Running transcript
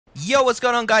Yo, what's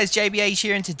going on guys, JBH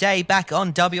here, and today back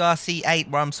on WRC 8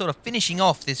 where I'm sort of finishing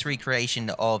off this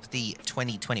recreation of the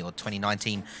 2020 or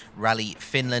 2019 Rally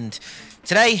Finland.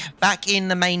 Today, back in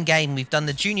the main game, we've done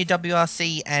the Junior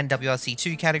WRC and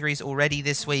WRC2 categories already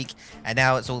this week, and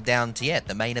now it's all down to,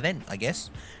 the main event, I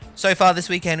guess. So far this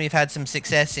weekend we've had some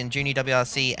success in Junior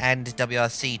WRC and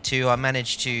WRC2. I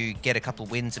managed to get a couple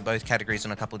wins in both categories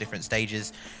on a couple different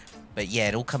stages. But yeah,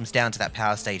 it all comes down to that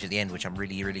power stage at the end, which I'm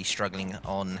really struggling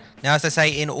on. Now, as I say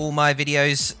in all my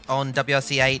videos on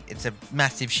WRC 8, it's a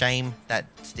massive shame that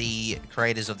the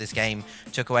creators of this game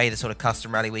took away the sort of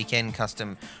custom rally weekend,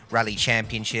 custom rally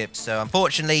championship. So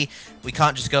unfortunately, we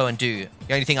can't just go and do.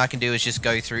 The only thing I can do is just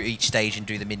go through each stage and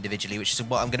do them individually, which is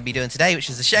what I'm going to be doing today, which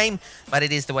is a shame, but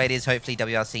it is the way it is. Hopefully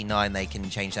WRC 9, they can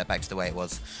change that back to the way it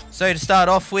was. So to start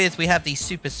off with, we have the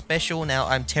Super Special. Now,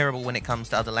 I'm terrible when it comes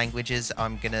to other languages.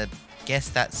 I'm going to guess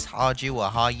that's Harju or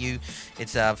Harju.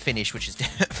 It's Finnish, which is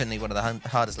definitely one of the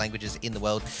hardest languages in the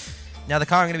world. Now, the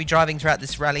car I'm going to be driving throughout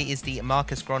this rally is the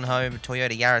Marcus Gronholm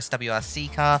Toyota Yaris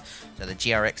WRC car. So the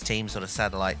GRX team, sort of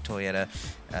satellite Toyota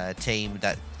team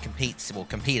that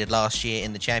competed last year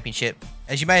in the championship.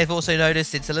 As you may have also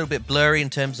noticed, it's a little bit blurry in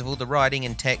terms of all the writing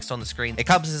and text on the screen. It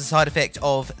comes as a side effect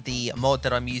of the mod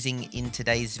that I'm using in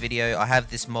today's video. I have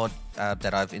this mod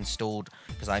that I've installed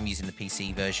because I'm using the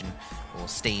PC version, or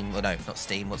Steam, or no, not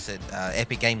Steam, what's it,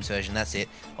 Epic Games version, that's it,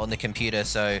 on the computer.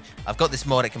 So I've got this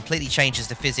mod. It completely changes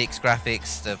the physics,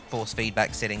 graphics, the force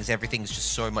feedback settings. Everything's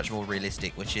just so much more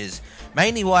realistic, which is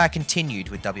mainly why I continued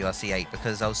with WRC 8,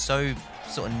 because I was so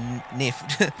sort of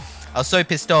niffed. I was so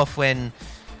pissed off when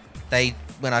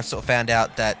I sort of found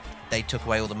out that they took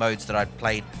away all the modes that I'd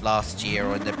played last year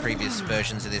or in the previous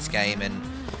versions of this game,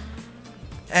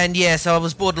 and yeah, so I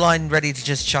was borderline ready to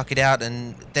just chuck it out,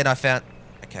 and then I found,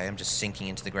 okay, I'm just sinking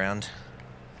into the ground.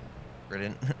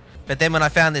 Brilliant. But then when I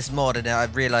found this mod and I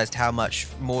realized how much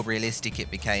more realistic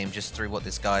it became just through what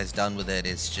this guy's done with it,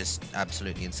 it's just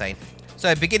absolutely insane.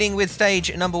 So beginning with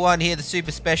stage number 1 here, the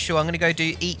Super Special, I'm going to go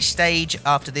do each stage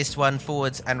after this one,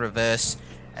 forwards and reverse.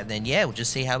 And then, yeah, we'll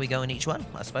just see how we go in each one,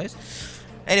 I suppose.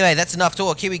 Anyway, that's enough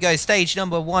talk. Here we go. Stage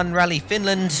number 1, Rally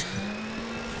Finland.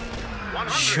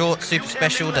 Short Super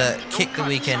Special to kick the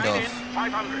weekend off.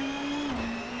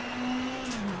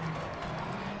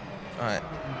 Alright.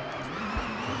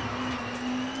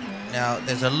 Now,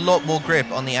 there's a lot more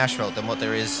grip on the asphalt than what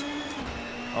there is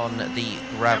on the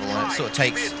gravel, and it sort of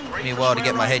takes me a while to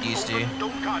get my head used to.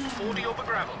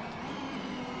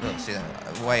 Look, see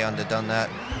that? Way underdone that.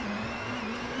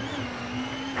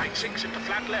 Right 6 into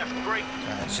flat left, brake.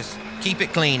 Let's just keep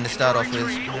it clean to start off with.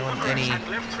 We don't want any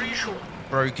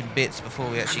broken bits before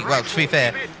we actually... Well, to be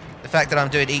fair, the fact that I'm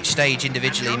doing each stage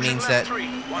individually means that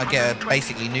I get a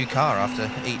basically new car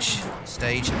after each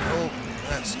stage. Oh,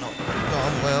 that's not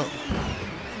gone well.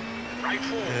 Right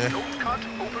 4, don't cut,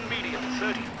 open medium,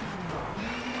 30.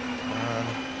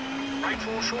 Right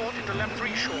 4 short into left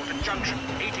 3 short at junction,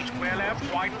 80. Square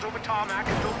left, widens over tarmac,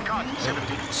 don't cut,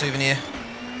 70. Souvenir.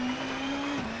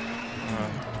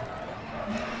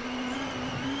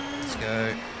 Let's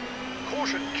go.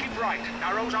 Caution, keep right.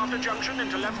 Narrows after junction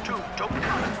into left 2. Don't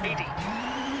cut, 80.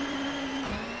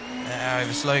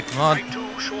 Over slow, come on. Right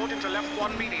 2, short into left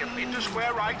 1 medium. Into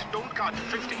square right, don't cut,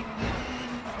 50.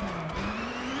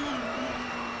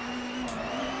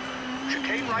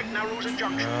 Chicane right, narrows at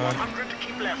junction. 100 to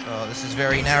keep left. Oh, this is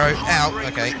very narrow. Ow,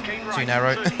 okay. Too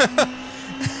narrow.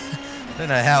 I don't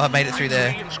know how I made it through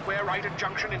there.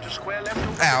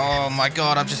 Ow, oh my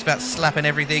god, I'm just about slapping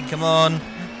everything, come on.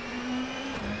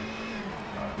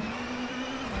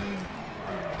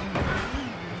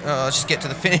 Oh, just get to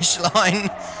the finish line.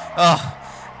 Oh,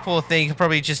 poor thing, I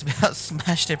probably just about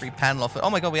smashed every panel off it. Oh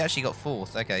my god, we actually got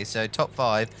 4th. Okay, so top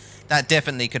 5. That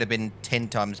definitely could have been 10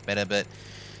 times better, but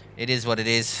it is what it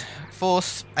is.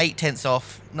 4th, 8 tenths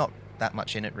off, not that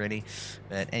much in it really.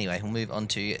 But anyway, we'll move on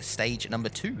to stage number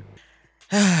 2.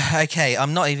 Okay,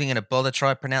 I'm not even going to bother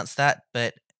try to pronounce that,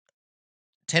 but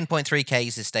 10.3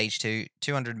 Ks is stage 2,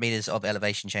 200 meters of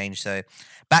elevation change. So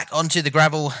back onto the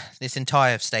gravel. This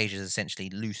entire stage is essentially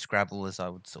loose gravel, as I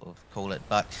would sort of call it,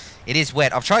 but it is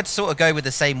wet. I've tried to sort of go with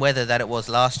the same weather that it was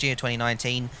last year,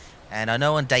 2019, and I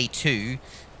know on day 2,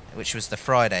 which was the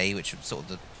Friday, which was sort of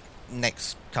the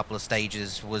next couple of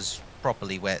stages, was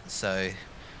properly wet, so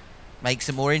makes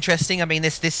it more interesting. I mean,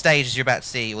 this stage, as you're about to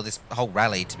see, or this whole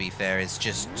rally, to be fair, is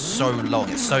just so long.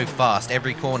 It's so fast.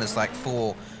 Every corner is like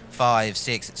 4, 5,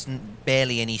 6. It's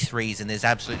barely any 3s, and there's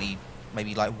absolutely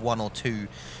maybe like 1 or 2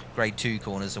 grade 2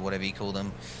 corners or whatever you call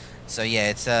them. So yeah,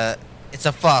 it's a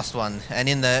fast one, and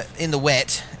in the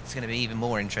wet, it's going to be even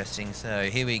more interesting.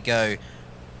 So here we go.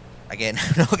 Again,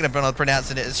 I'm not going to bother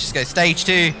pronouncing it. Let's just go stage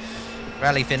 2.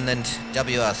 Rally Finland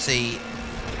WRC.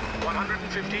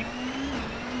 150.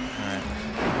 Alright.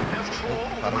 Left 4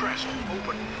 over crest.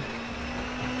 Open.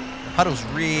 Puddles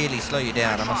really slow you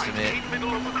down, I must admit.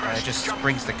 It just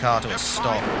brings the car to a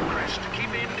stop.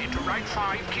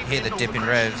 You hear the dip in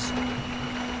revs.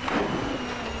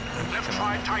 Left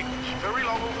 5 tightens. Very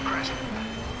long over crest.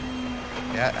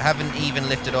 Yeah, I haven't even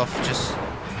lifted off, just...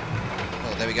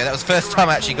 Oh, there we go. That was the first time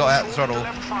I actually got out the throttle.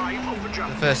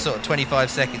 The first sort of 25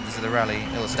 seconds of the rally,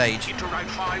 little stage. Into right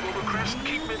 5 over crest.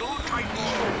 Keep middle. Tightens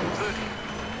 30.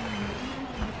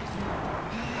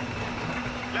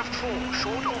 Left 4,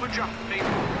 short over jump, maybe.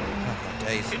 Oh my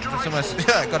days. That's almost...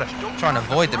 I've got to try and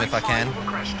avoid them if I can. Oh,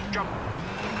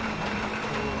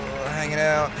 hang it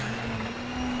out.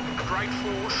 Right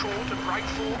 4, short, and right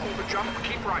 4 over jump,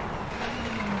 keep right.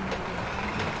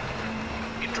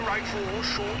 Into right 4,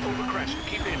 short over crest,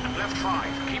 keep in. Left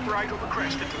 5, keep right over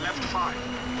crest, into left 5.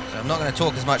 So I'm not going to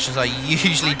talk as much as I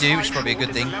usually do, which is probably a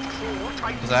good thing.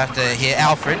 Because I have to hear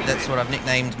Alfred, that's what I've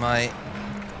nicknamed my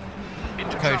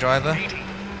co-driver.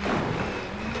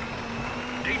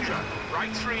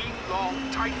 Right 3,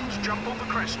 long, tightens, jump over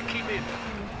crest, keep in.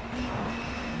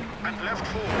 And left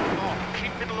 4, long,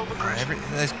 keep middle over crest.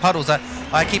 Those puddles,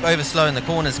 I keep overslowing the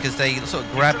corners because they sort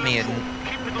of grab me and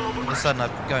all of a sudden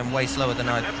I'm going way slower than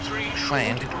I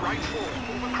planned. Into right 4,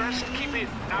 over crest, keep in,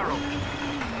 narrow.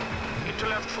 Into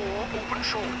left 4, open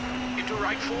short. Into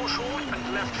right 4 short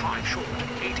and left 5 short,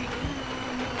 80.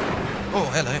 Oh,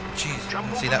 hello, jeez,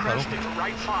 Jump see that puddle.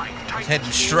 Right 5, I was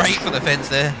heading straight for the fence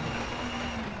there.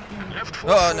 Left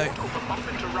 4 oh, no. Over bump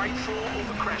into right 4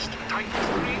 over crest. Tighten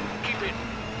 3, keep in.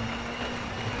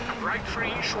 And right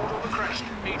 3 short over crest,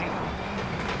 80.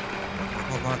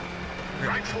 Come on.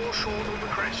 Right 4 short over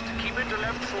crest. Keep into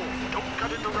left 4. Don't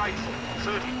cut into right 4,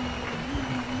 30.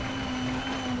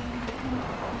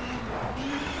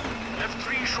 Left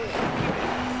 3 short, keep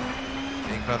in.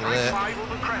 Big puddle right there. 5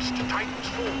 over crest. Tightens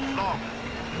 4, long.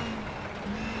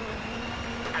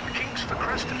 And kinks for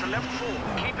crest into left 4.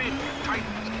 Keep in,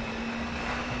 tightens.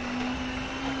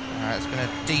 Alright, it's been a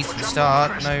decent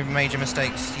start, no major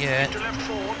mistakes yet. To left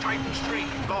 4, tightens 3,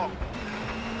 long.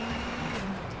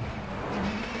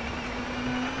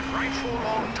 Right 4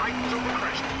 long, tightens over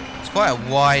crest. It's quite a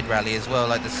wide rally as well,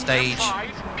 like the stage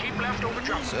Left 5, keep left over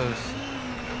jump. sort of...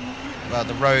 Well,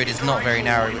 the road is not very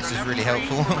narrow, which is really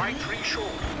helpful. Right 3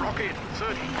 short, rock in,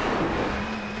 30.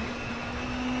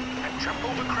 And jump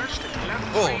over crest into left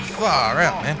 3. Oh, far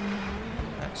out, man.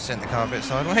 That sent the car a bit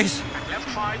sideways. And left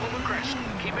 5 over crest.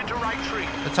 Keep into right 3.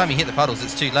 By the time you hit the puddles,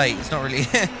 it's too late. It's not really...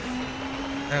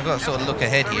 I've got to sort of look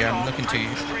ahead here. I'm looking too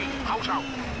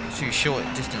short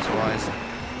distance-wise.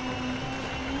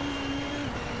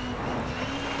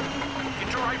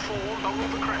 Into right 4, low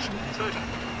over crest, 30.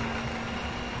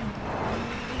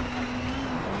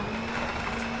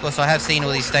 Of course, I have seen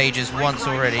all these stages once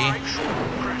already.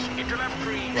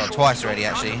 Well, twice already,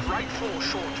 actually. Right 4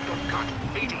 short, don't cut,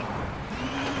 80.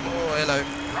 Oh, hello.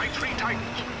 Right 3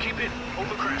 tightens, keep in,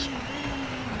 over crest.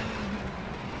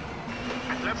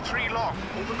 And left 3 long,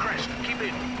 over crest, keep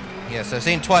in. Yeah, so I've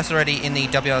seen twice already in the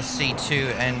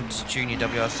WRC2 and Junior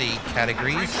WRC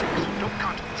categories. Right 6, don't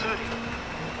cut, 30.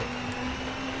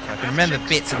 So I can remember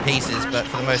bits and pieces, but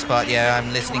for the most part, yeah,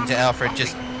 I'm listening to Alfred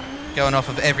just going off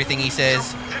of everything he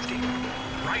says. 50.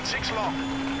 Right 6 long.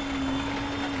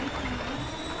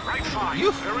 Right 5,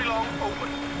 Oof. very long, open.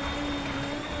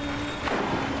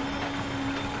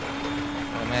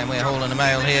 Oh man, we're hauling a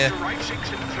mail here. Right 6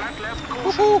 in flat left,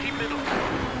 caution, keep middle.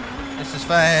 This is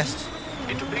fast.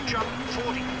 Into big jump,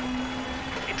 40.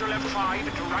 Into left 5,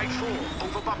 into right 4,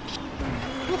 over bumps.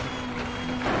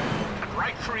 And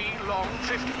right 3, long,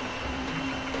 50.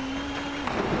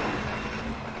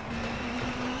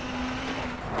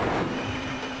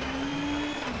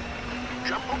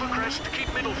 Jump over crest,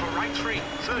 keep middle for right 3,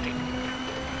 30.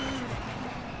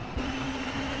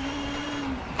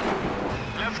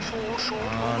 Left 4, short,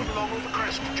 open long over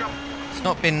crest, jump. It's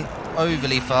not been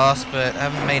overly fast, but I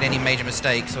haven't made any major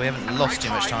mistakes, so we haven't lost too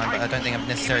much time, but I don't think I've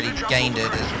necessarily gained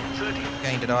it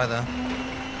either.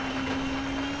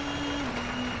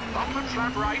 Bump and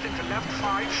flat right into left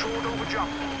 5, short over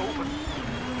jump, open.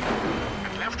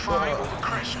 And left 5 over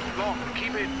crest, long,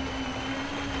 keep in.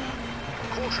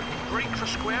 Caution, brake for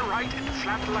square right into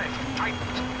flat left,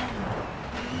 tightens.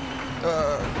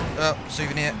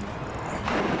 Souvenir.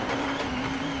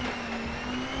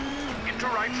 Into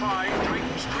right 5,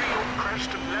 tightens 3 over crest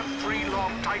and left 3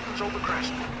 long, tightens over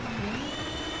crest.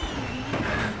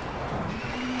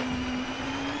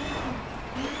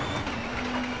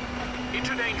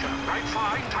 Into danger, right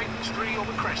 5, tightens 3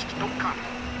 over crest, don't cut.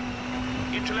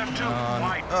 Into left 2,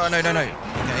 wide. Oh, no, no, no. Okay.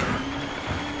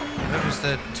 That was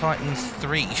the Titans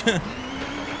 3.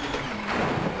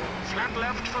 Flat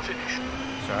left for finish.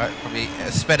 It's alright, probably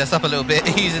sped us up a little bit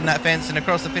using that fence and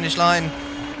across the finish line.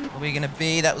 Where are we going to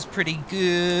be? That was pretty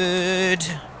good.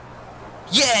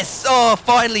 Yes! Oh,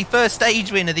 finally, first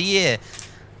stage win of the year.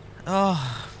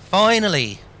 Oh,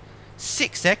 finally.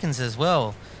 6 seconds as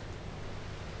well.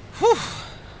 Whew.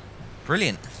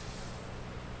 Brilliant.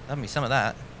 Love me some of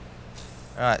that.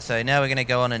 Alright, so now we're going to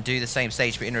go on and do the same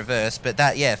stage but in reverse. But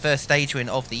that, yeah, first stage win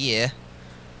of the year.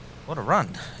 What a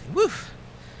run. Woo!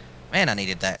 Man, I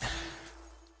needed that.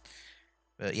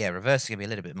 But yeah, reverse is going to be a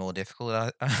little bit more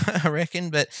difficult, I reckon.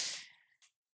 But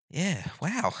yeah,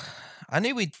 wow. I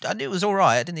knew it was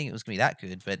alright. I didn't think it was going to be that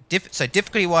good. But so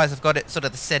difficulty-wise, I've got it sort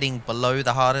of the setting below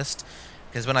the hardest.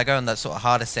 Because when I go on that sort of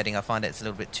hardest setting, I find it's a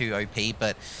little bit too OP.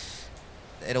 But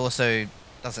it also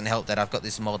doesn't help that I've got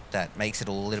this mod that makes it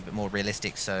all a little bit more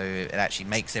realistic. So it actually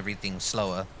makes everything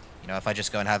slower. You know, if I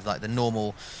just go and have like the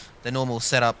normal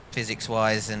setup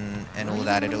physics-wise and all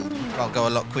that, I'll go a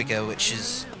lot quicker, which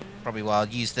is probably why I'll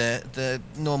use the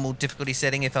normal difficulty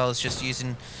setting if I was just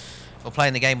using or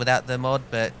playing the game without the mod.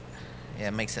 But yeah,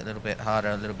 it makes it a little bit harder,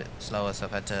 a little bit slower, so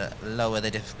I've had to lower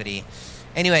the difficulty.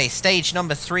 Anyway, stage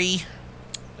number 3,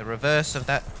 the reverse of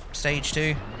that stage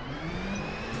 2.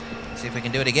 See if we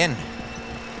can do it again.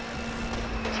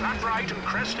 Flat right and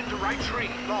crest into right 3,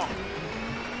 long.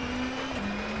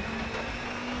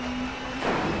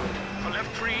 For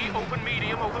left 3, open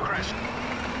medium over crest.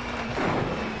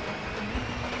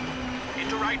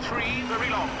 Into right 3, very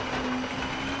long.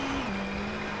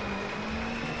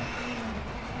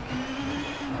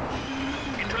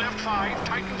 Into left 5,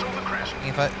 tightens over crest.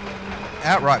 If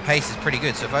outright pace is pretty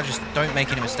good, so if I just don't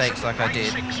make any mistakes like I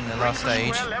did in the last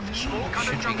stage,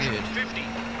 should be good. 50.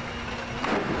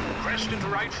 Crest into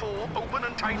right 4, open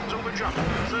and tightens over jump.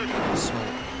 30. Small.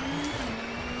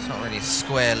 It's not really a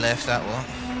square left, that one.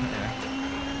 Yeah.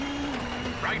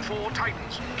 Right 4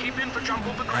 tightens. Keep in for jump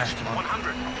over crest.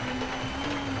 100.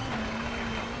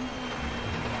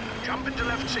 Jump into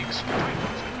left 6.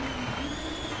 Tightens.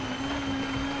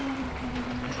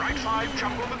 And right 5,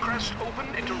 jump over crest.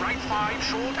 Open into right 5,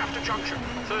 short after junction.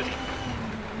 30.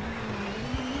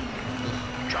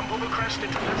 Jump over crest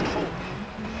into left 4.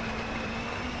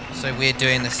 So we're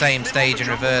doing the same stage in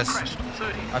reverse.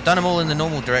 I've done them all in the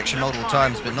normal direction multiple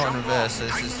times, but not in reverse, so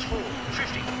this is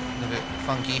a bit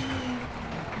funky.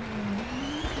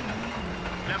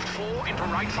 Left 4 into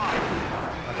right 5.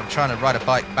 Like I'm trying to ride a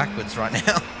bike backwards right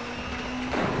now.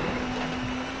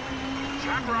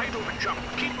 Flat right over jump,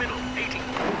 keep middle, 80.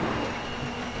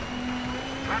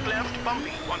 Flat left,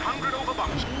 bumpy, 100 over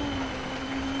bumps.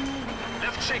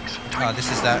 Left 6, tight. Oh, this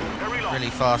is that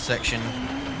really fast section.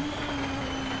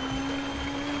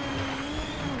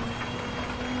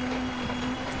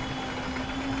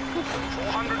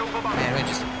 400 over bumps. Man, we're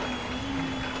just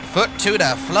foot to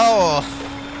the floor.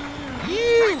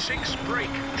 Right 6, brake,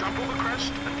 jump over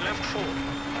crest, and left 4.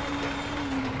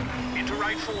 Into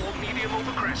right 4, medium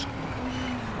over crest.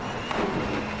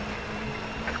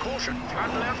 And caution,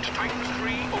 flat left, tightens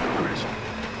 3, over crest.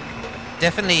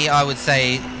 Definitely, I would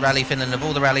say Rally Finland, of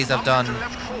all the rallies I've done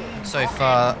so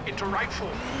far, into right 4.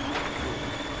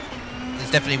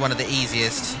 it's definitely one of the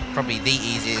easiest, probably the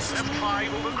easiest. Left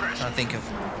 5 over crest. I think of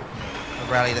a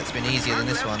rally that's been easier than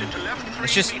this one.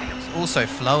 It's just also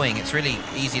flowing. It's really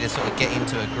easy to sort of get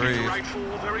into a groove. Right 4,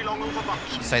 very long over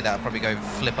bumps. To say that, I'll probably go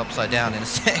flip upside down in a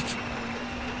sec.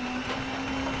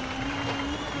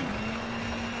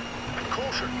 And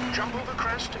caution, jump over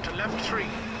crest into left 3.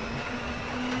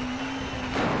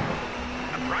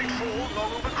 And right 4,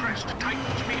 long over crest,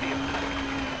 tightens medium.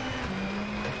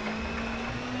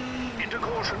 Into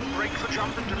caution, brake for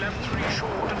jump into left 3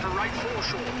 short, into right 4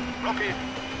 short. Lock in.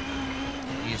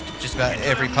 Used just about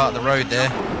every part of the road there.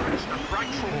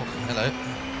 Oh, hello.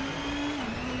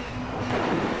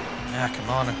 Ah, come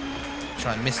on.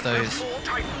 Try and miss those.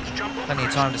 Plenty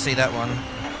of time to see that one.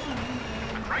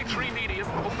 Right 3 medium,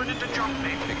 open into jump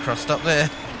lane. Bit crossed up there.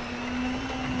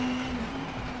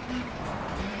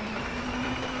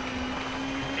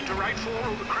 Into right 4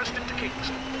 over crest into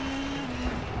Kings.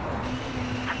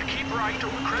 And keep right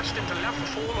over crest into left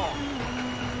 4 long.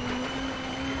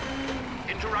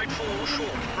 Into right 4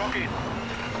 short, rock in.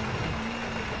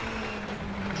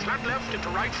 Flat left into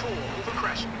right 4 over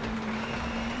crest.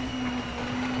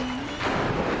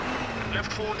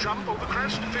 Left 4 jump over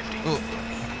crest, 50. Ooh.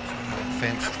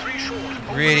 Fence. Left 3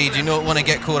 short. Really do not want to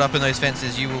get caught up in those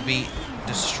fences. You will be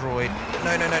destroyed.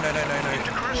 No, no, no, no, no, no, no.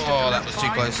 Oh, that was too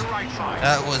close.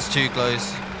 That was too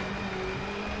close.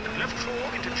 Left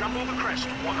 4 into jump over crest,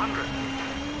 100.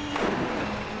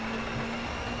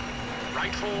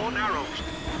 Right 4, narrows.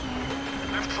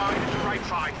 Left 5 into right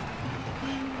 5.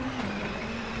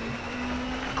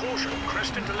 And caution,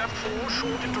 crest into left 4,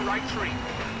 short into right 3.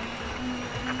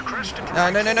 And crest into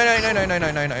right no.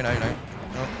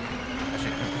 Oh,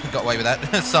 actually, got away with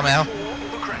that somehow. 4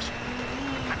 over crest.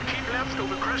 And keep left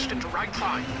over crest into right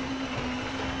 5.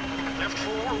 And left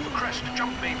 4 over crest,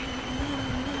 jump baby.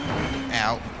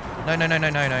 Ow. No.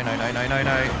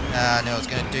 Ah, no, I was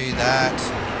going to do that.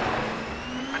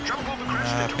 And jump over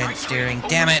crest into Bent right steering, 3,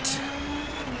 damn it.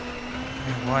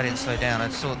 Why didn't slow down? I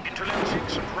saw into left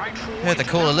 6 and right 4. heard the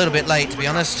call a little bit late, to be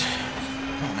honest.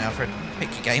 Come on, Alfred,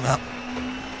 pick your game up.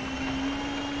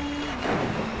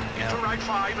 Into right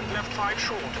 5 and left 5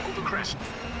 short over crest.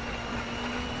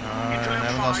 I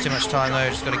haven't lost too much time though,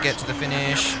 just got to get to the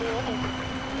finish.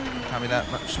 Can't be that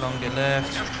much longer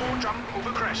left. Left 4 jump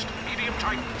over crest, medium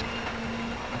tightens.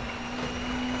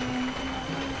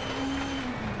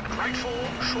 And right 4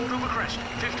 short over crest,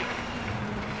 50.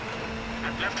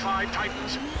 And left 5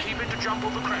 tightens, keep into jump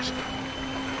over crest.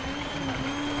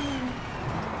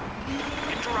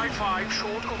 Into right 5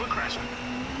 short over crest.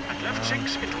 And left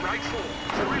 6 into right 4,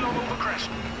 very long over crest.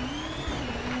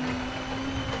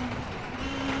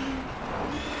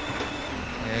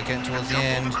 Yeah, getting towards the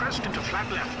end. Over crest into flat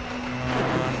left.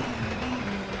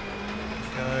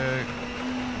 Go.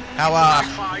 Right Power!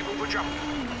 5 over jump.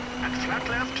 And flat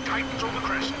left tightens over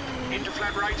crest. Into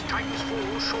flat right tightens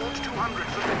 4, short 200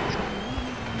 for finish.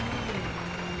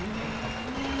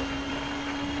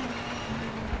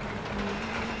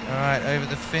 Alright, over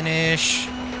the finish.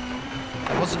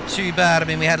 It wasn't too bad. I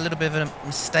mean, we had a little bit of a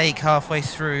mistake halfway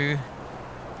through.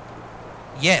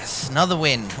 Yes, another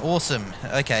win. Awesome.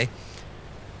 Okay.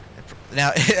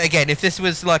 Now, again, if this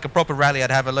was like a proper rally,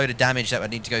 I'd have a load of damage that I'd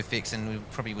need to go fix, and we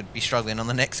probably would be struggling on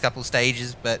the next couple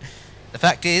stages. But the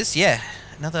fact is, yeah,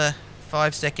 another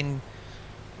 5-second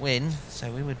win,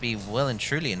 so we would be well and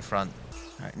truly in front.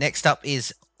 All right, next up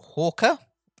is Hawker.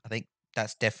 I think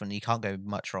that's definitely, you can't go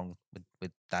much wrong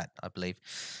with that, I believe.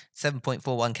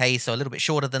 7.41k, so a little bit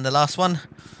shorter than the last one.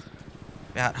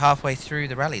 About halfway through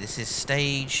the rally. This is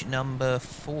stage number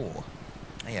 4. Oh,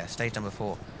 yeah, stage number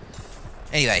 4.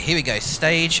 Anyway, here we go.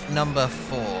 Stage number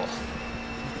 4.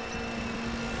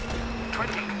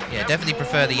 Yeah, definitely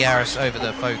prefer the Yaris over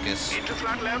the Focus. Into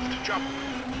flat left, jump.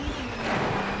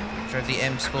 Drove the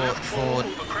M Sport Ford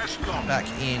back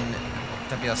in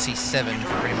WRC 7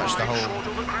 for pretty much the whole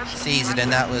season, and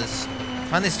that was... I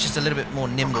find this just a little bit more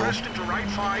nimble. I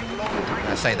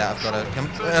say that, I've got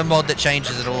a mod that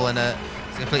changes it all, and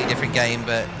it's a completely different game,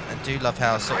 but I do love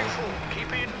how sort of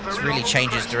it really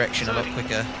changes direction a lot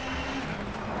quicker.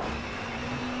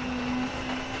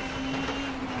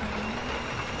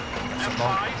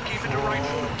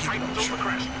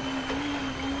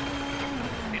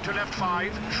 Into left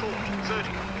 5, short, 30.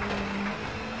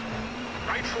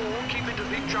 Right 4, keep into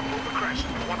big jump over crest,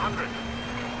 100.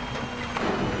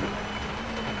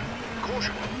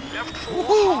 Caution, left 4,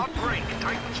 hard brake,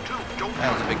 tightens 2, don't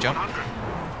that was a big jump. 100.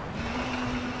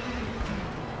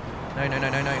 No.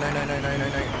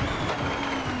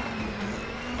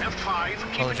 Left 5,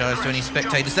 Apologise to any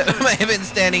spectators that may have been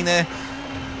standing there.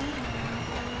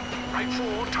 Right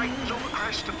 4, tightens over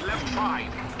crest and left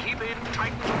 5. Keep in,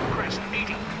 tightens over crest,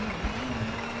 80.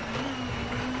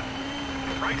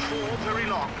 Right 4, very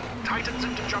long. Tightens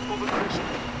into jump over crest.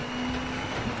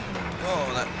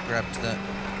 Oh, that grabbed the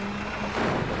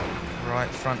right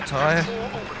front tyre. 4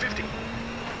 over 50.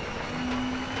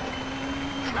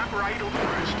 Flat right over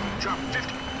crest. Jump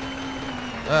 50.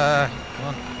 Come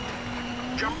on.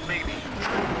 Jump maybe.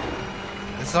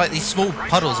 It's like these small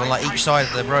puddles on like each side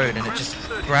of the road, and it just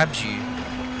grabs you.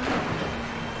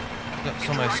 It's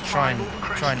almost trying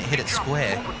to hit it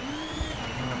square.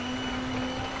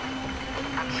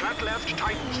 And flat left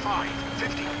tightens 5,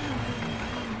 50.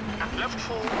 And left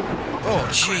 4. Oh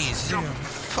jeez,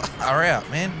 hurry up,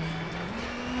 man.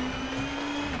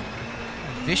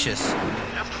 Vicious.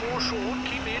 Left 4 short,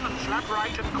 keep in and flat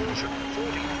right and caution,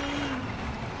 40.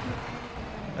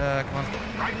 Come on.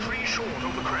 Right 3 short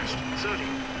over crest, 30.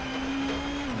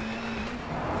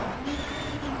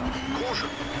 Caution,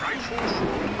 right 4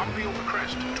 short, bumpy over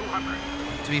crest, 200.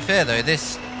 To be fair though,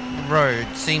 this road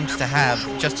seems to have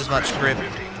just as much grip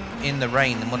in the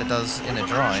rain than what it does in the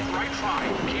dry. Right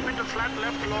 5, keep into flat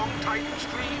left long, tightens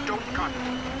 3, don't cut.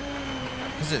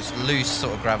 Because it's loose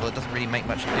sort of gravel, it doesn't really make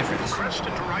much of a difference. Crest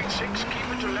into right 6, keep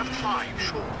into left 5,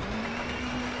 short.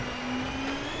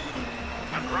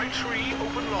 And right 3,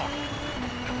 open long.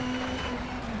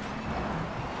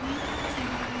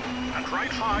 And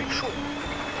right 5, short.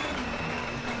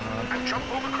 And jump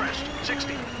over crest,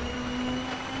 60.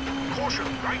 Caution,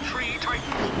 right 3,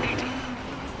 tightens, 80.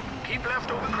 Keep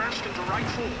left over crest into right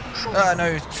 4. Short.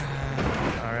 No.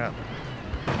 Hurry up.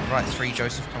 Right 3,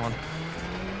 Joseph, come on.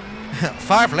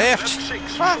 5 left.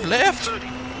 6. 5 left. 30.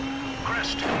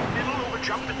 Crest. Middle over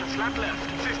jump into flat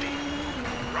left. 50.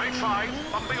 Right 5.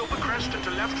 Bumping over crest into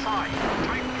left 5.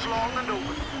 Tightens long and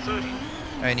open. 30.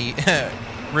 Only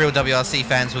real WRC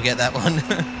fans will get that one.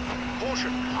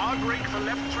 Caution. Hard brake for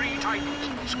left 3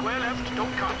 tightens. Square left.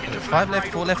 Don't cut into 5 flat left,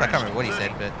 right 4 over left. I can't crest. remember what he 30.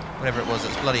 said, but whatever it was,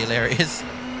 it's bloody hilarious.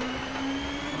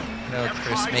 No, Left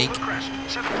Chris 5 Meek. over crest.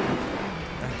 70.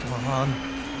 Come on.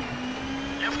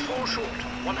 Left 4 short,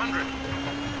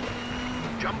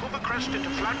 100. Jump over crest into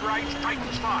flat right,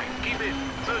 tightens 5, keep in,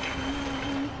 30.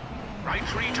 Right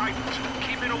 3 tightens,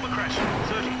 keep in over crest,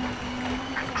 30.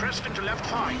 And crest into left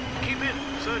 5, keep in,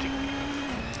 30.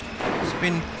 It's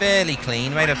been fairly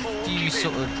clean. Made a Right 4, few keep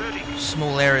sort in, of 30.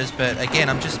 small errors, but again,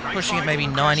 I'm just Right pushing it 5 maybe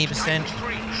over crest, 90%. tightens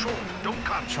 3, short, don't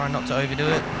cut. Try not to overdo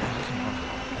it.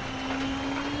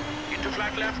 Into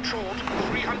flat left short,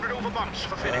 300 over bumps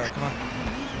for finish. Come on.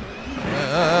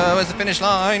 Where's the finish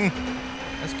line?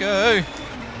 Let's go.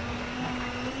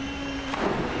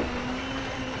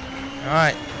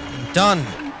 Alright, done.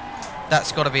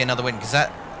 That's got to be another win, because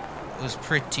that was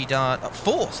pretty darn...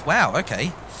 4th, wow,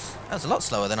 okay. That was a lot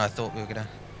slower than I thought we were going to...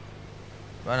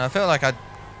 And I felt like I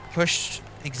pushed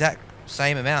exact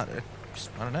same amount.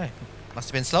 Just, I don't know. Must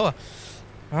have been slower.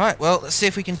 Alright, well, let's see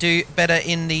if we can do better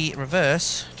in the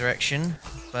reverse direction.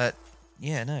 But,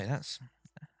 yeah, no, that's...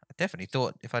 I definitely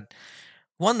thought if I'd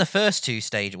won the first 2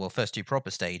 stages, well, first 2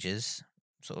 proper stages,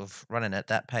 sort of running at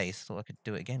that pace, thought I could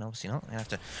do it again. Obviously not. I have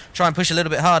to try and push a little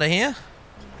bit harder here.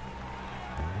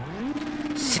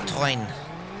 Citroën.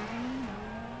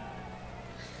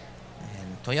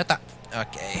 And Toyota.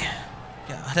 Okay.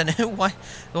 Yeah, I don't know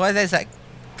why there's that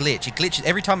glitch. It glitches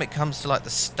every time it comes to like the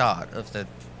start of the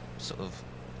sort of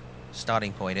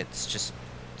starting point. It's just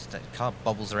the car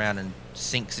bobbles around and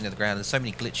sinks into the ground. There's so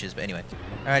many glitches, but anyway.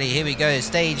 Alrighty, here we go.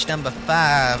 Stage number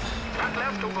 5. Flat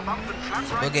left over bump and flat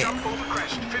right, Boogie. jump over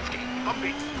crest, 50,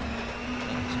 bumpy.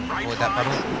 Right Avoid that 5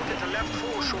 puddle. short into left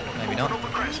 4 short, Maybe open not. over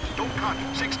crest, don't cut,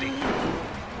 60.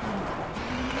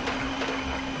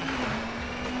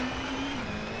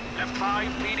 Left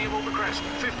 5, medium over crest,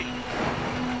 50.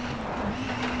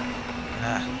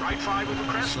 Right 5 over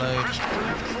crest, Slowed. crest to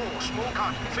left 4, small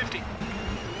cut, 50.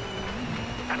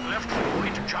 And left 4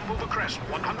 into jump over crest,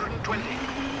 120.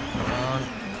 Come on.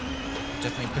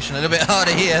 Definitely pushing a little bit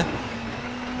harder here.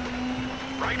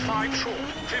 Right 5 short,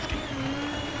 50.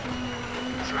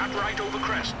 Flat right over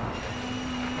crest.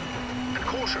 And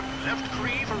caution, left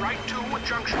 3 for right 2 at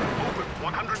junction, open,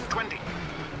 120.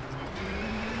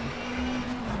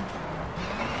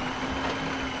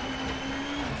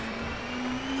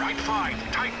 Right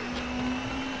 5, tightens.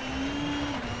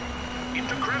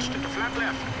 Into crest, into flat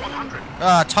left, 100.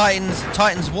 Ah, Titans.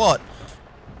 Titans what?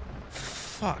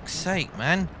 Fuck's sake,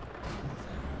 man.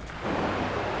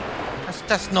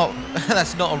 That's not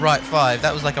that's not a right 5.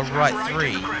 That was like a Flat right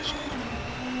 3. into crest.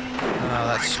 Oh,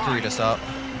 that screwed us up.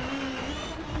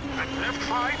 And left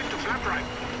 5 into flat right.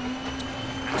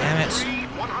 And Damn left it. 3,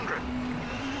 100.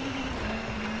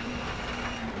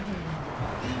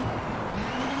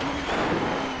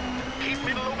 Keep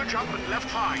middle over jump and left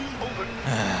 5, open.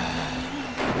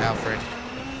 Alfred.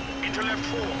 Into left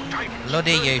 4, tight.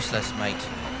 Bloody useless, mate.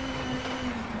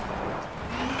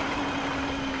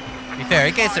 To be fair,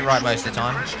 he gets it right most of the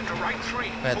time.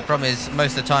 But the problem is,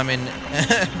 most of the time in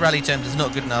rally terms is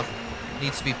not good enough.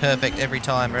 Needs to be perfect every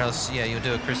time, or else, yeah, you'll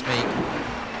do a Chris Meek.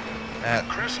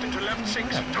 Crest into left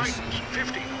 6, yeah, tightens,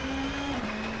 50.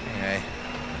 Anyway,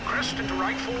 Crest into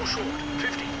right 4 short,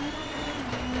 50.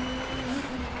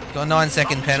 got a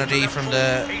 9-second penalty from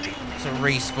the 80. sort of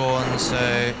respawn,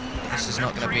 so this is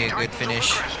not going to be a good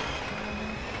finish.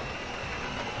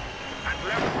 And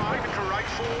left 5 into right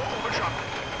 4 over jump.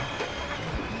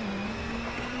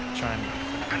 Try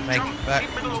and make back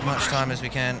as much time as we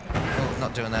can. Oh,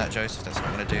 not doing that, Joseph. That's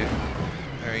not going to do.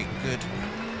 Very good.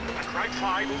 And right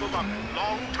 5 over bump,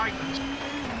 long tightens.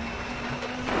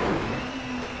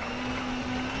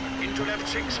 Into left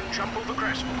 6 and jump over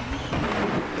crest.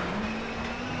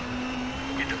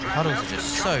 Into flat Puddles left are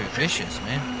just and so jump 50. vicious,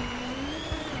 man.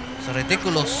 So Left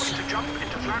ridiculous. 4 to jump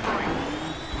into flat right.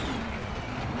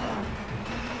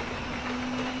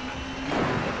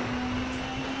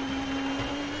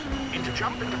 Into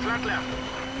jump into flat left.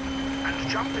 And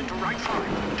jump into right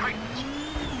 5, tightens.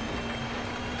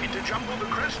 Into jump over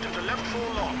crest into left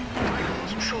 4 long,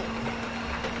 tightens short.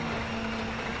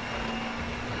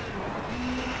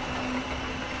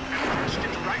 And crest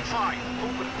into right 5,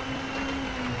 open.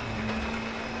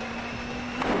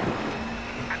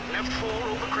 And left 4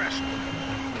 over crest.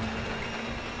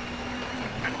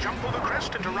 Jump over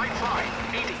crest into right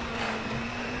 5, 80.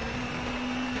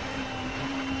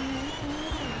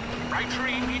 Right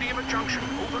 3, medium at junction,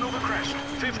 open over crest,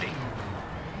 50.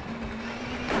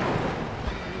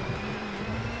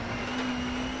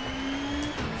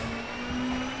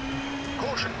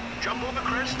 Caution, jump over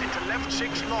crest into left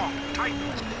 6 long,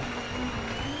 tightens.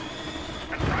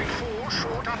 And right 4,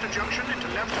 short after junction into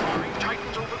left 5,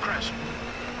 tightens over crest.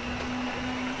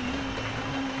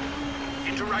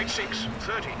 Into right 6,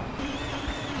 30.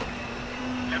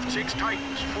 Left 6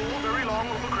 tightens, 4 very long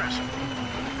over crest.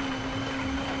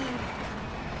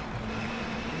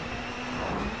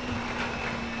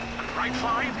 And right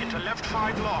 5 into left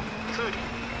 5 long, 30.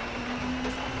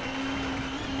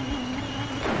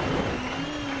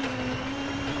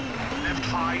 Left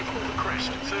 5 over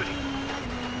crest, 30.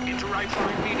 Into right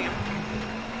 5 medium.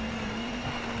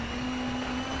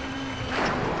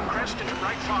 Jump over crest into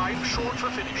right 5, short for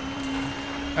finish.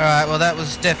 Alright, well that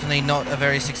was definitely not a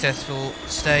very successful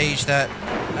stage. That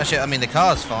actually, I mean the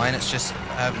car's fine, it's just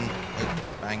I haven't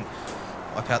bang,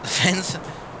 wipe out the fence.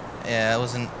 Yeah, I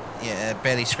wasn't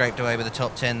barely scraped away with the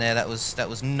top 10 there. That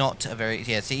was not a very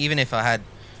see, even if I had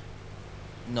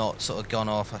not sort of gone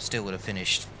off, I still would have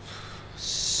finished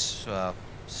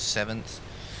 7th.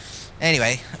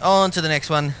 Anyway, on to the next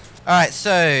one. Alright,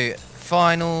 so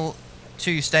final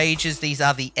 2 stages. These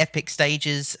are the epic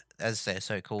stages, as they're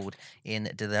so called in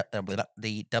the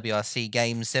WRC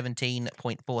game.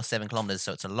 17.47 kilometers,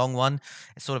 so it's a long one.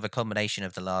 It's sort of a combination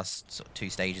of the last sort of 2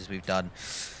 stages we've done.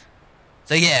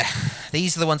 So yeah,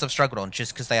 these are the ones I've struggled on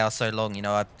just because they are so long. You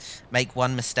know, I make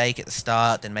one mistake at the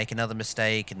start, then make another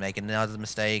mistake, and make another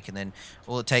mistake, and then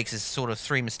all it takes is sort of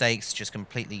 3 mistakes just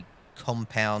completely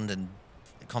compound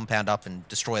up and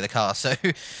destroy the car. So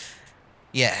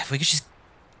yeah, if we could just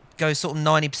go sort of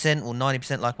 90% or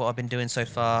 90% like what I've been doing so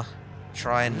far,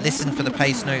 try and listen for the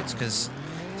pace notes, because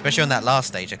especially on that last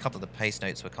stage, a couple of the pace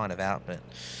notes were kind of out. But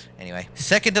anyway,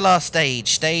 second to last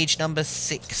stage, stage number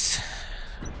 6.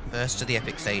 First of the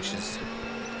epic stages.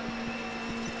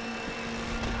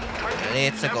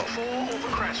 Let's go.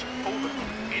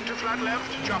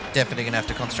 Definitely gonna have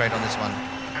to concentrate on this one.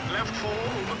 And left 4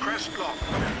 over crest long.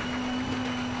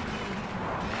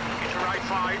 Into right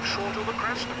 5, short over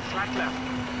crest and flat left.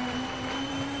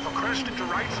 For crest into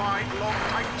right 5, long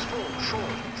tightens 4,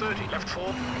 short, 30, left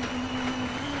 4.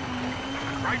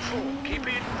 And right 4, keep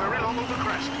in, very long over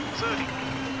crest, 30.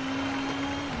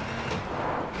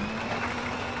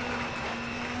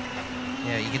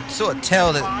 Yeah, you can sort of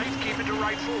tell that keep into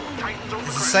right 4, tightens over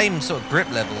it's the crest. same sort of grip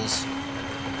levels.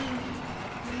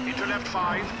 Into left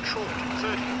 5, short,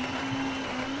 30.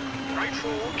 Right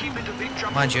 4, keep into big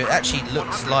jump. Mind you, it actually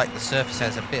looks 100. like the surface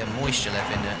has a bit of moisture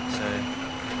left in it, so...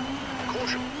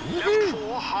 Caution, left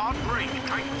 4, hard brake,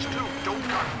 tightens 2, don't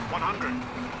cut, 100.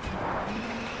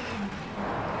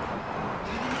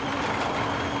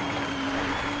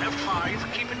 Left 5,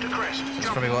 keep into crest. That's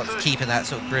probably what's keeping that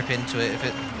sort of grip into it. If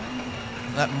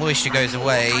that moisture goes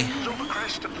away,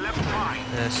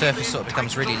 the surface sort of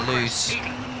becomes really loose. You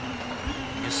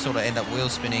just sort of end up wheel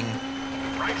spinning.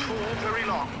 Right 4, very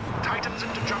long. Tightens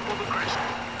into jump over crest.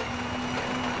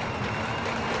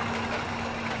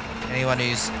 Anyone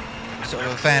who's sort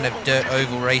of a fan of dirt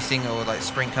oval racing or like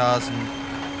sprint cars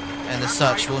and as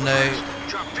such will know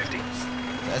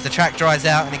that as the track dries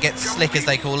out and it gets slick, as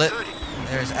they call it,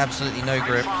 there is absolutely no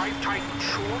grip. Right 5, tightens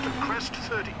short and crest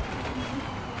 30.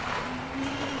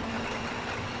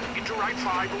 Into right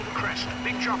 5 over crest.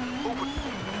 Big jump, open.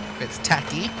 It's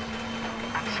tacky.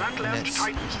 And flat left,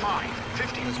 tightens 5,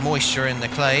 50. There's moisture in the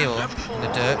clay or in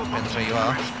the dirt, depends where you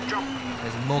are.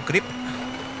 There's more grip.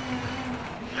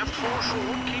 Left 4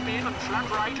 short, keep in and flat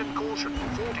right and caution,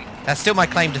 40. That's still my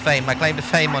claim to fame. My claim to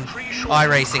fame on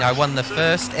iRacing. I won the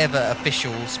first ever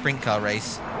official sprint car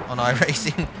race on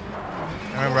iRacing.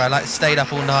 I remember I stayed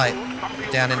up all night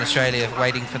down in Australia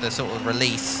waiting for the sort of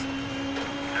release.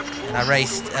 And I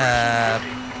raced,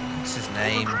 what's his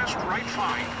name?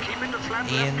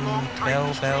 Ian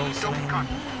Bell something?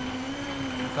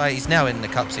 Guy, he's now in the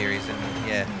Cup Series, and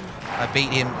yeah, I beat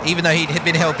him. Even though he'd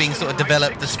been helping sort of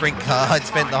develop the sprint car, I'd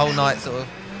spent the whole night sort of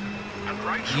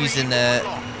using the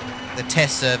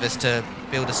test service to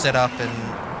build a setup, did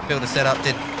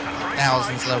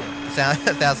thousands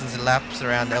of laps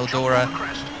around Eldora,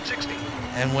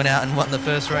 and went out and won the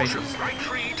first races.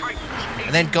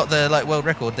 And then got the world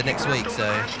record the next week, so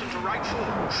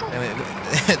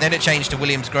then it changed to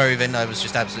Williams Grove, and I was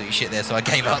just absolutely shit there, so I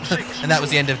gave up. And that was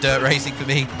the end of dirt racing for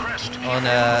me on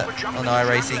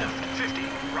iRacing.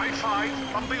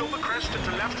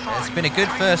 It's been a good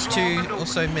first 2 or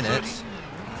so minutes.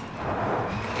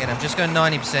 Again, I'm just going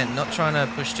 90%, not trying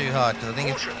to push too hard, because I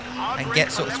think if and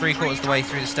get sort of 3/4 of the way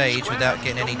through the stage without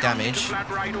getting any damage,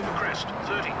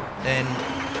 then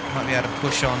might be able to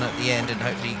push on at the end and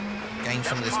hopefully gain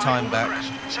some of this time back.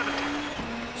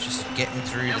 It's just getting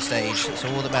through the stage, that's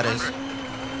all that matters.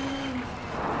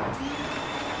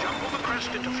 Jump over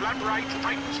crest into flat right,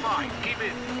 tightens 5, keep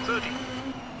in, 30.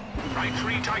 Right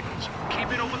 3 tightens,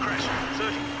 keep in over crest,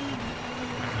 30.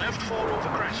 Left 4 over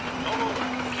crest, not over,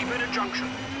 keep in at junction.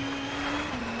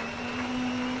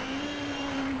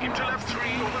 Into left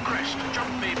 3 over crest, jump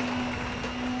maybe.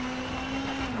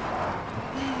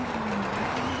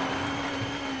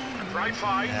 And right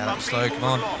 5, yeah, that's bumpy, slow, come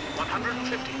on. long,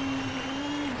 150.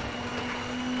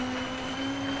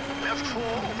 Left 4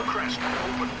 over crest,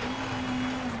 open.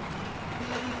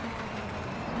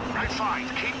 Right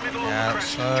 5, keep middle over crest,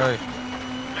 slow. jump.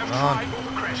 Left 5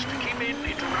 over crest, keep in,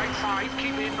 into right 5,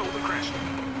 keep in over crest.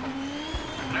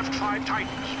 Left 5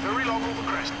 tightens, very long over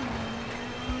crest.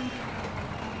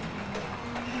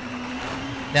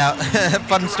 Now,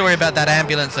 fun story about that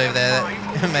ambulance over there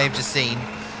that you may have just seen.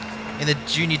 In the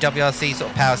Junior WRC sort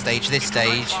of power stage, this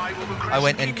stage, I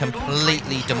went and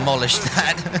completely demolished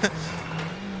that.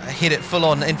 I hit it full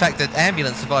on. In fact, the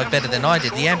ambulance survived better than I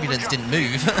did. The ambulance didn't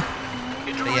move.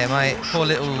 But yeah, my poor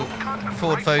little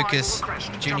Ford Focus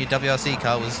Junior WRC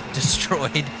car was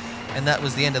destroyed. And that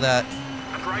was the end of that.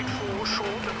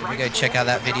 We go check out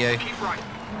that video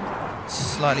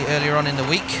slightly earlier on in the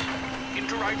week.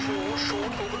 Into right 4,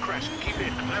 short over crest, keep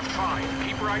in, left 5,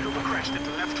 keep right over crest into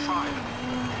left 5.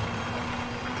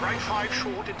 And right 5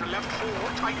 short into left 4,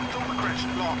 tightens over crest,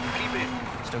 long, keep in.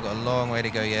 Still got a long way to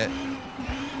go yet.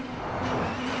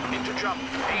 Into jump,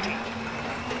 80.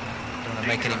 Don't want to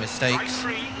make any mistakes.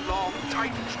 Right 3, long,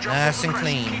 tightens, jump Nice and over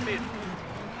crest, clean. keep in.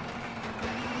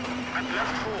 And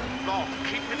left 4, long,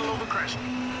 keep middle over crest.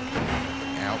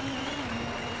 Out.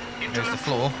 Into There's the left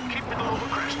floor. 4, keep middle over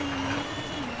crest.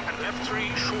 Left 3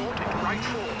 short into right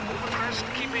 4 over crest,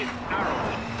 keep in, narrow.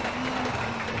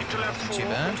 Into left 4,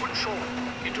 open short.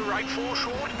 Into right 4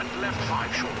 short and left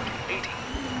 5 short, 80.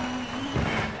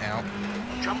 Out.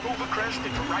 Jump over crest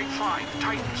into right 5,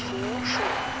 tightens 4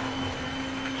 short.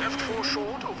 Left 4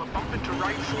 short over bump into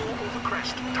right 4 over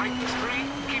crest, tightens 3,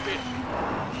 keep in.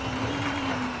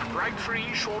 Right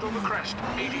 3 short over crest,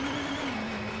 80.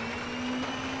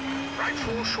 Right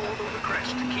 4 short over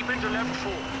crest, keep into left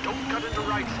 4, don't cut into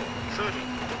right 4, 30.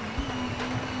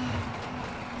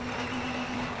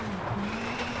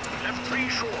 Left 3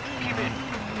 short, keep in.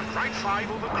 Right 5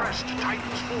 over crest,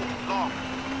 tightens 4, long.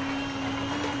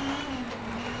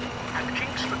 And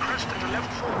kinks for crest into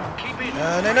left 4, keep in.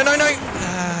 No.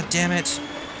 Ah, damn it.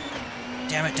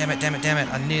 Damn it.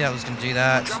 I knew that was going to do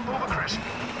that. Jump over crest.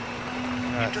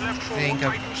 I think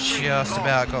I've just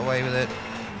about got away with it.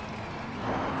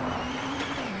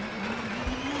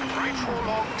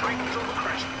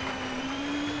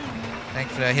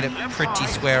 Thankfully I hit it pretty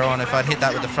square on. If I'd hit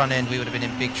that with the front end, we would have been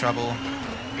in big trouble.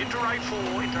 Into right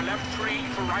 4, into left 3,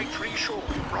 for right 3 short.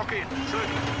 Rock in, 30.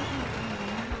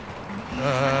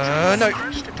 No.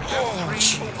 Oh,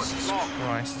 Jesus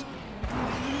Christ.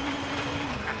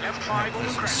 And left 5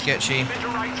 over crest. Sketchy. Into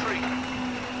right 3.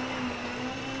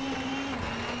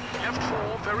 Left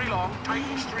 4, very long,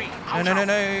 tightens 3.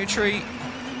 No, tree.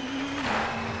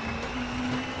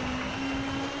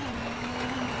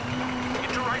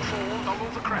 Right 4, long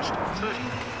over crest, 30.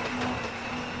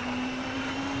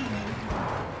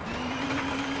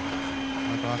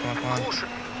 Come on. Caution,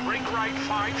 brake right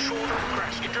 5, short over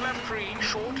crest. Into left 3,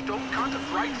 short, don't cut.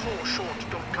 Right 4, short,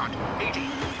 don't cut, 80.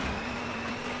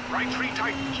 Right 3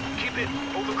 tightens, keep in,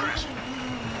 over crest.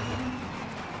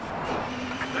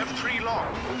 And left 3 long,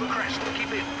 over crest,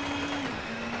 keep in.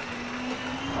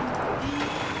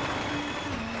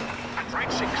 And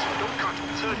right 6, don't cut,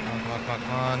 30. Come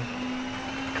on.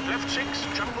 And left 6,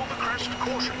 jump over crest,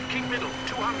 caution, keep middle,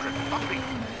 200, bumpy.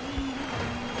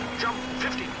 Jump,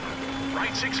 50.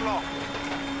 Right 6 long.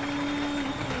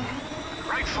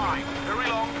 Right 5, very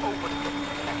long, open.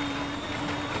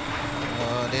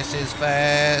 Oh, this is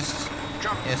fast.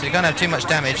 Jump. Yeah, so you can't have too much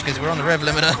damage because we're on the rev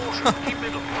limiter. Caution, keep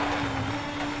middle.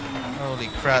 Holy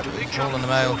crap, it's all on the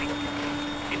mail.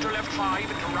 Into left 5,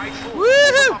 into right 4.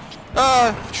 Woohoo!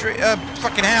 Oh,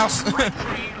 fucking house.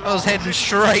 I was heading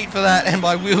straight for that and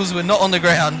my wheels were not on the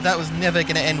ground. That was never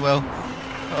going to end well.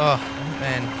 Oh,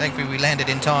 man. Thankfully we landed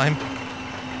in time.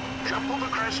 Jump over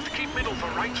crest, keep middle for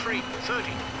right 3,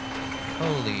 30.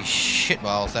 Holy shit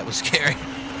balls, that was scary.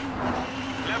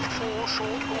 Left 4,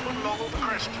 short, open, long over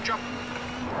crest, jump.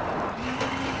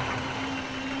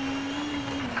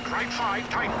 And right 5,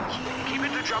 tightens. Keep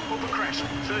it to jump over crest,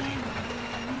 30.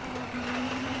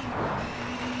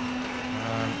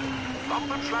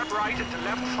 Jump and flat right into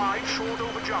left 5, short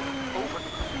over jump, open.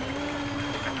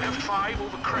 And left 5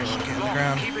 over crest, Get on the long,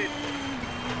 ground. keep in.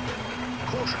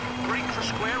 Caution, brake for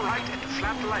square right into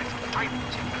flat left,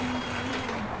 tightens.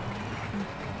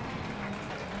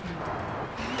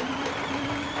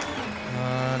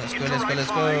 Let's go, Into let's go, right let's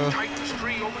 5, go. tightens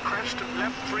 3 over crest and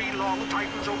left 3 long,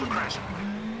 tightens over crest.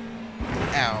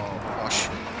 Ow, gosh.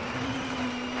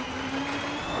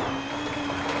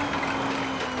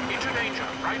 Into danger,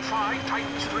 right 5,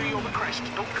 tightens 3 over crest,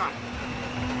 don't cut.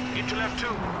 Into left 2,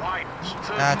 widens,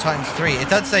 third. Titans 3. It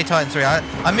does say Titans 3.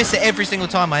 I miss it every single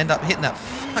time I end up hitting that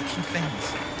fucking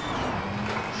fence.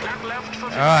 Flat left for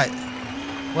 50. Alright.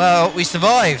 Well, we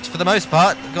survived for the most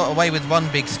part. Got away with one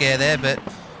big scare there, but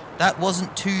that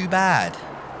wasn't too bad.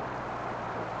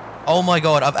 Oh my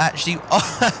god, I've actually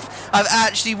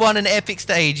won an epic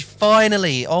stage,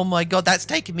 finally. Oh my god, that's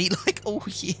taken me like all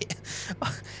year.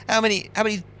 How many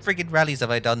friggin' rallies have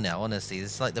I done now, honestly?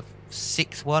 This is like the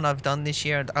 6th one I've done this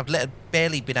year, and I've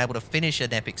barely been able to finish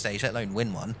an epic stage, let alone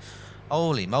win one.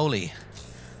 Holy moly.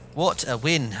 What a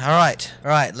win. Alright,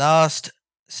 last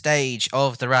stage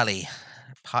of the rally.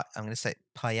 I'm going to say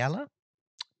Payala?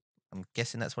 I'm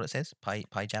guessing that's what it says.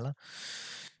 Payala?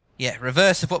 Yeah,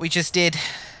 reverse of what we just did.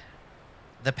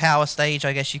 The power stage,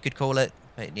 I guess you could call it.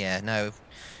 But yeah, no.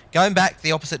 Going back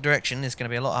the opposite direction is going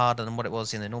to be a lot harder than what it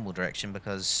was in the normal direction,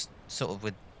 because sort of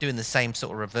we're doing the same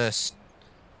sort of reverse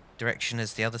direction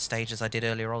as the other stages I did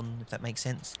earlier on, if that makes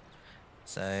sense.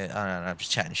 So, I don't know, I'm just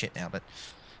chatting shit now, but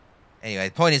anyway,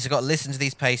 the point is I've got to listen to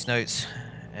these pace notes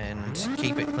and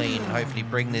keep it clean, and hopefully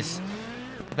bring this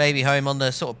baby home on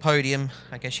the sort of podium,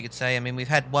 I guess you could say. I mean, we've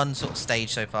had one sort of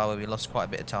stage so far where we lost quite a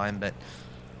bit of time, but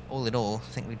all in all,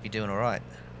 I think we'd be doing alright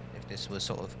if this was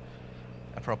sort of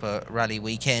a proper rally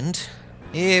weekend.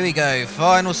 Here we go,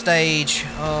 final stage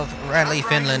of Rally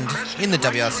Finland in the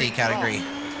WRC category.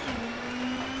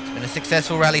 It's been a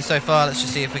successful rally so far. Let's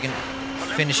just see if we can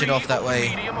finish it off that way.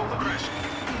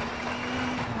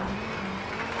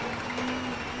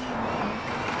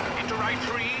 Into right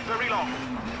 3, very long.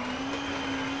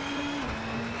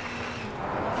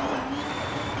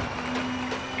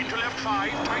 Into left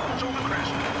 5, tightens over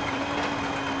crest.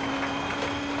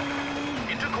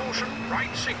 Into caution,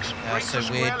 right 6. That's so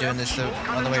weird doing this the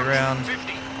other way around.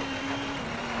 50.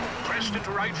 Crest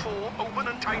into right 4, open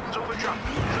and tightens over jump.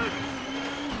 30.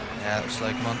 Yeah, that was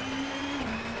slow, come on.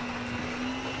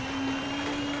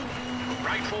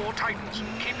 Right 4 tightens.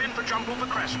 Keep in for jump over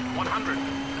crest. 100.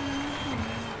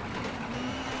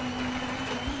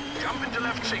 Jump into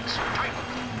left 6. Tighten.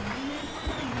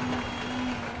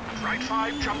 Right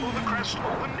 5, jump over crest.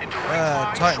 Open into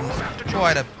right 5. Tightens short after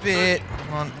quite a jump. bit.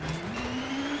 Come on.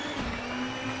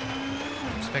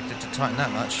 Expected to tighten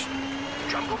that much.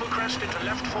 Jump over crest into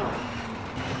left 4.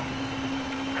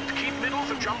 And keep middle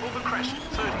for jump over crest.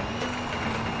 30.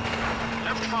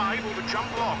 Left 5 over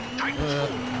jump long. Tightens 4.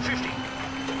 50.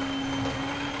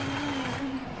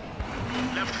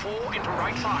 Left 4 into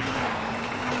right 5.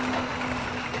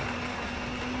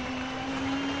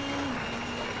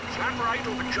 Flat right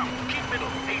over jump. Keep middle.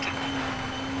 80.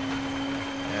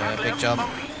 Yeah, Flat big left, jump.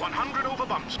 bumpy, 100 over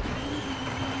bumps.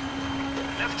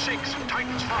 Left 6.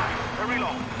 Tightens 5. Very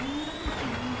long.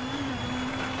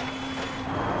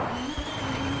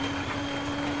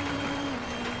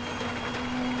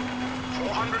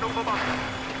 Over bump.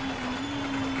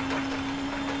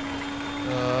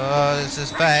 Oh, this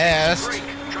is fast. Brake,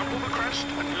 jump over crest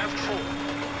and left 4.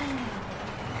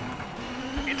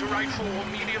 Into right 4,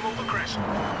 medium over crest.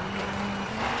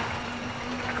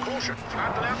 And caution,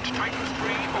 flat left, tightens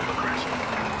 3 over crest.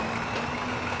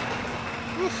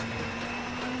 Oof.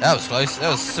 That was close.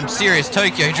 That was some serious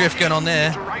Tokyo drift going on there.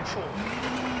 Into right 4.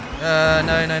 No.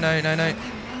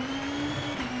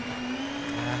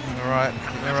 Alright,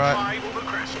 alright. 5 over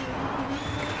crest.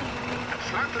 And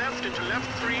flat left into left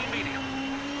 3, medium.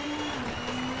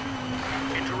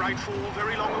 Into right 4,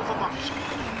 very long over bumps.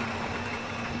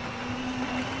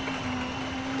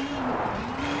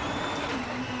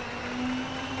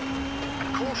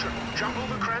 And caution, jump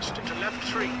over crest into left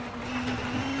 3.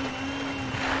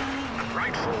 And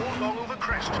right 4, long over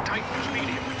crest, tightens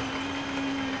medium.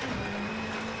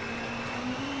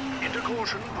 Into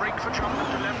caution, brake for jump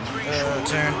into left 3 short,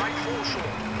 turn. right 4 short.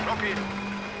 Lock in.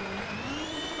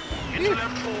 Into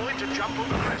left 4, into jump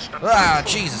over crest. And Ah, right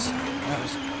 4. Jesus. That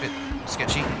was a bit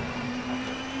sketchy.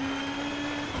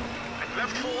 And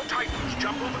left 4 tightens,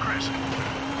 jump over crest.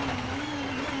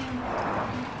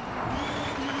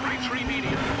 And right 3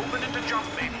 medium, open into jump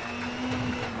maybe.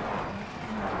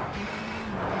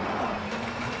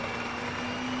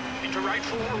 Into right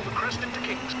 4 over crest into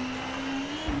kings.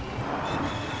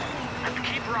 And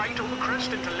keep right over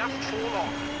crest into left 4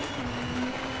 long.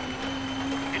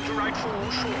 Into right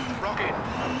 4 short, rock in.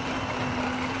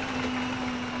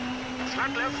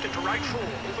 Flat left into right 4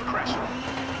 over crest.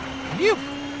 Phew.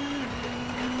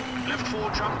 Left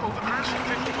 4 jump over crest,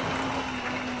 50.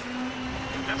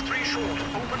 Left 3 short,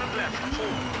 open and left, 4.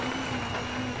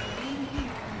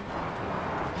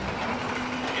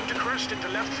 Into crest, into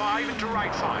left 5, into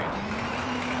right 5.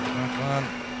 Come on.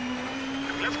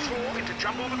 And left 4 into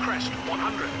jump over crest,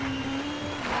 100.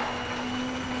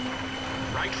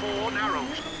 Right 4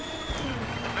 narrows.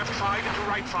 Left 5 into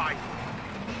right 5.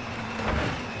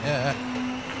 Yeah.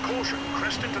 Caution,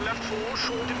 crest into left 4,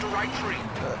 short into right 3.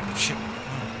 Shit.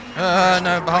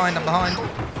 No, behind, I'm behind.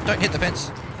 Don't hit the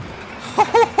fence.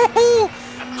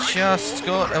 Just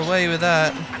got away with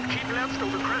that. And keep left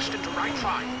over crest into right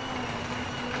 5.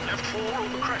 And left 4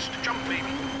 over crest, jump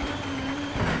baby.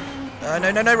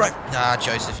 No, right. Ah,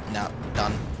 Joseph, no,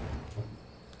 done.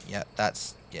 Yeah,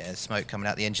 that's, yeah, smoke coming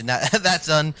out the engine. That's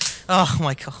done. Oh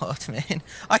my god, man.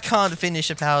 I can't finish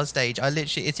a power stage. I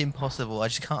literally, it's impossible. I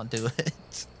just can't do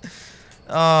it.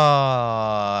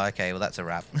 Oh, okay, well that's a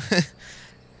wrap.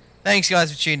 Thanks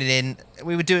guys for tuning in.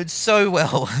 We were doing so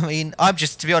well. I mean,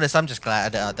 to be honest, I'm just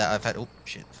glad that I've had, oh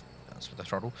shit, that's with the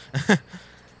throttle.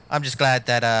 I'm just glad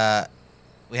that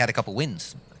we had a couple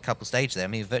wins, a couple stages there. I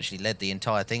mean, we virtually led the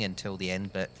entire thing until the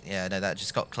end, but yeah, no, that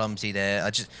just got clumsy there.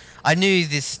 I knew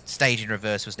this stage in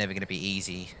reverse was never going to be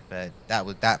easy, but that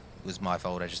was my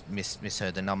fault. I just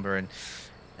misheard the number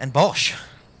and bosh.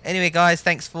 Anyway, guys,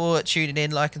 thanks for tuning in.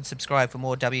 Like and subscribe for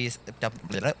more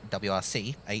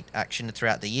WRC 8 action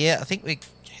throughout the year. I think we're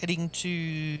heading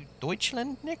to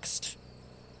Deutschland next.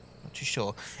 Not too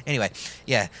sure. Anyway,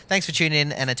 yeah, thanks for tuning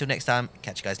in, and until next time,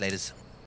 catch you guys later.